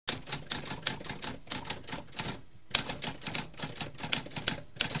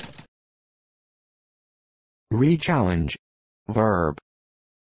Rechallenge. Verb.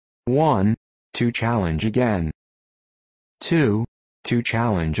 1. To challenge again. 2. To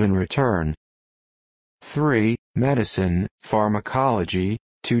challenge in return. 3. Medicine, pharmacology,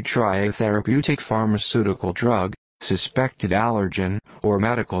 to try a therapeutic pharmaceutical drug, suspected allergen, or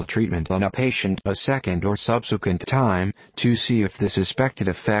medical treatment on a patient a second or subsequent time, to see if the suspected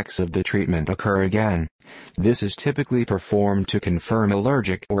effects of the treatment occur again. This is typically performed to confirm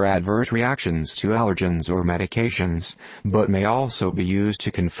allergic or adverse reactions to allergens or medications, but may also be used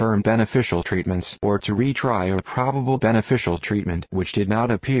to confirm beneficial treatments or to retry a probable beneficial treatment which did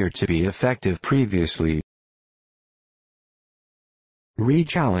not appear to be effective previously.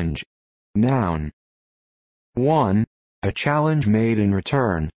 Rechallenge. Noun. 1. A challenge made in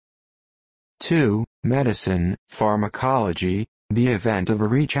return. 2. Medicine, pharmacology, the event of a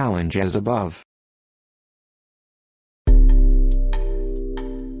rechallenge as above.